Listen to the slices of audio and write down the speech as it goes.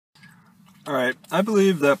All right, I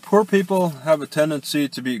believe that poor people have a tendency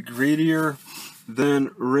to be greedier than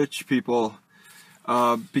rich people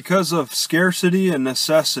because of scarcity and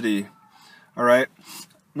necessity. All right.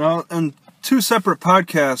 Now, in two separate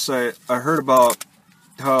podcasts, I heard about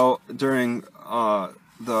how during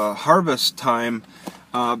the harvest time,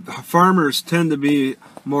 farmers tend to be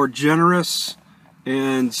more generous,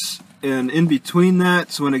 and in between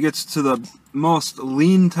that, so when it gets to the most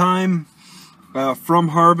lean time, from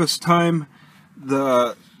harvest time,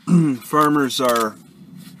 the farmers are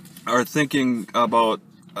thinking about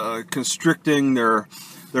constricting their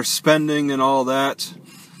spending and all that.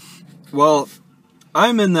 Well,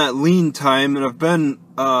 I'm in that lean time, and I've been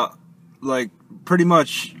like pretty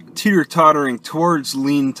much teeter-tottering towards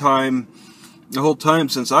lean time the whole time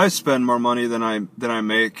since I spend more money than I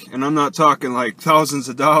make, and I'm not talking like thousands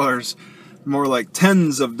of dollars, more like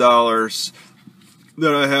tens of dollars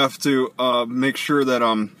that I have to make sure that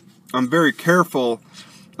I'm very careful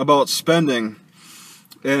about spending,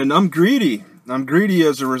 and I'm greedy. I'm greedy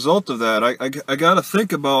as a result of that. I got to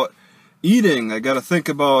think about eating. I got to think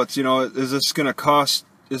about, is this going to cost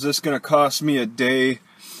me a day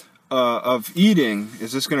of eating?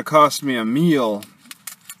 Is this going to cost me a meal?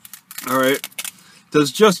 All right.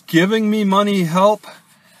 Does just giving me money help?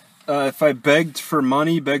 If I begged for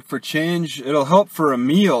money, beg for change, it'll help for a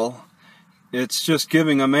meal. It's just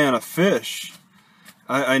giving a man a fish.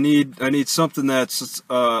 I need something that's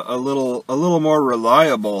a little more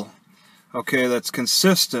reliable. Okay, that's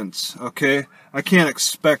consistent. Okay, I can't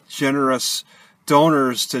expect generous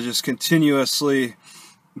donors to just continuously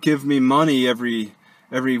give me money every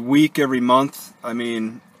week, every month. I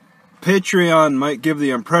mean, Patreon might give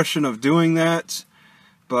the impression of doing that,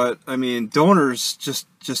 but I mean, donors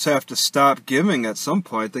just have to stop giving at some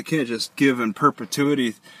point. They can't just give in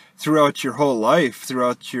perpetuity throughout your whole life,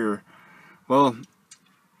 well,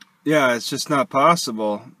 yeah, it's just not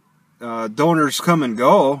possible. Donors come and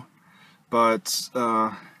go, but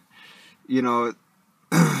you're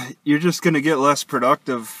just going to get less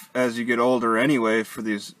productive as you get older anyway for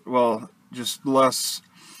these, just less.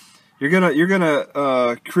 You're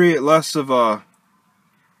gonna create less of a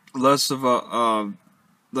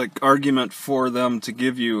like argument for them to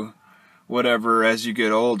give you whatever as you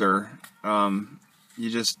get older.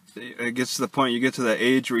 It gets to the point, you get to the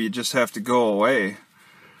age where you just have to go away,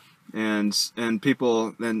 and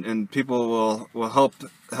people will help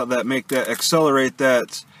accelerate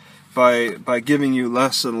that by giving you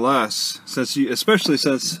less and less, especially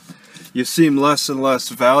since you seem less and less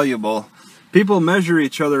valuable. People measure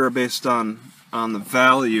each other based on the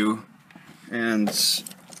value, and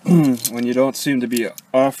when you don't seem to be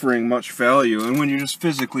offering much value, and when you're just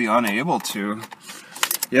physically unable to,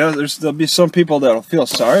 there'll be some people that'll feel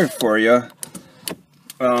sorry for you.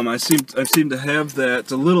 I seem to have that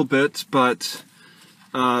a little bit, but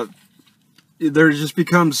there just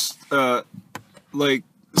becomes like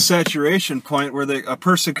saturation point where a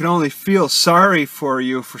person can only feel sorry for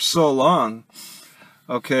you for so long.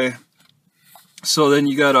 Okay, so then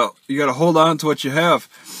you gotta hold on to what you have,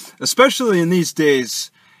 especially in these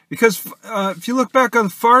days, because if you look back on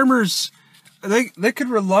farmers, they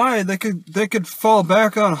could fall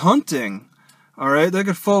back on hunting. All right, they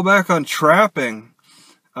could fall back on trapping.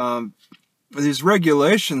 These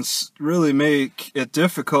regulations really make it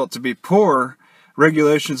difficult to be poor.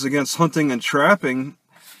 Regulations against hunting and trapping.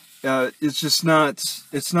 It's not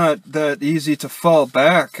that easy to fall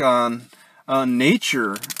back on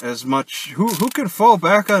nature as much. Who can fall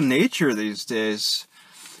back on nature these days?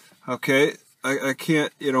 Okay, I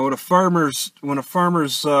can't. When a farmer's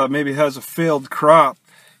maybe has a failed crop,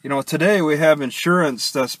 today we have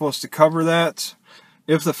insurance that's supposed to cover that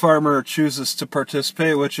if the farmer chooses to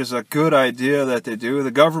participate, which is a good idea that they do.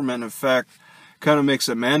 The government, in fact, kind of makes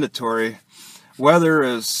it mandatory. Weather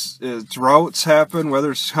is droughts happen.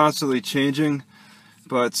 Weather's constantly changing,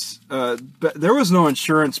 but there was no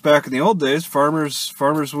insurance back in the old days. Farmers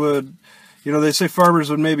would, they say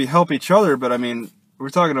farmers would maybe help each other, but I mean, we're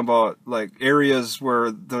talking about like areas where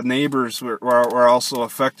the neighbors were also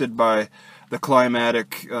affected by the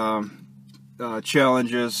climatic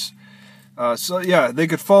challenges. They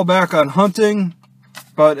could fall back on hunting,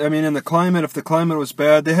 but I mean, if the climate was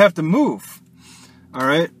bad, they have to move. All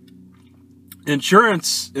right.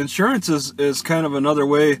 Insurance is kind of another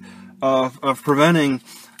way of preventing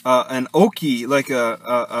an Okie, like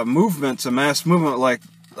a mass movement, like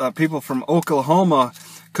people from Oklahoma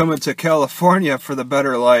coming to California for the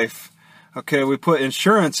better life. Okay, we put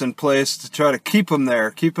insurance in place to try to keep them there,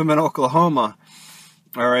 keep them in Oklahoma.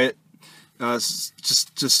 All right,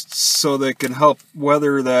 just so they can help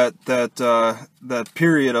weather that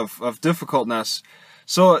period of difficultness.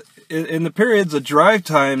 So in the periods of drive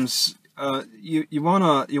times, you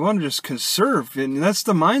wanna just conserve, and that's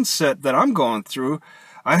the mindset that I'm going through.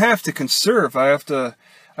 I have to conserve. I have to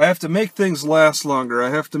make things last longer. I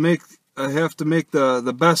have to make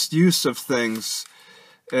the best use of things,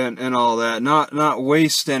 and all that. Not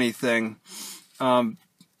waste anything.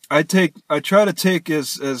 I try to take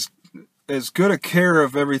as good a care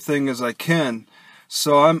of everything as I can.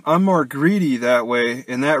 So I'm more greedy that way,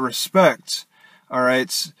 in that respect. All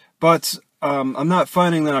right, but I'm not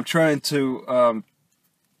finding that I'm trying to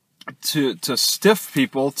stiff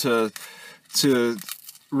people, to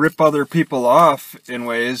rip other people off in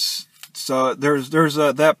ways. So there's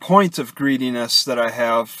that point of greediness that I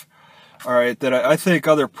have. All right, that I think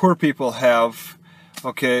other poor people have.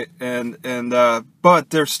 Okay, but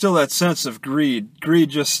there's still that sense of greed. Greed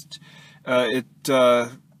just it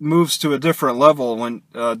moves to a different level when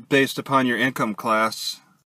based upon your income class.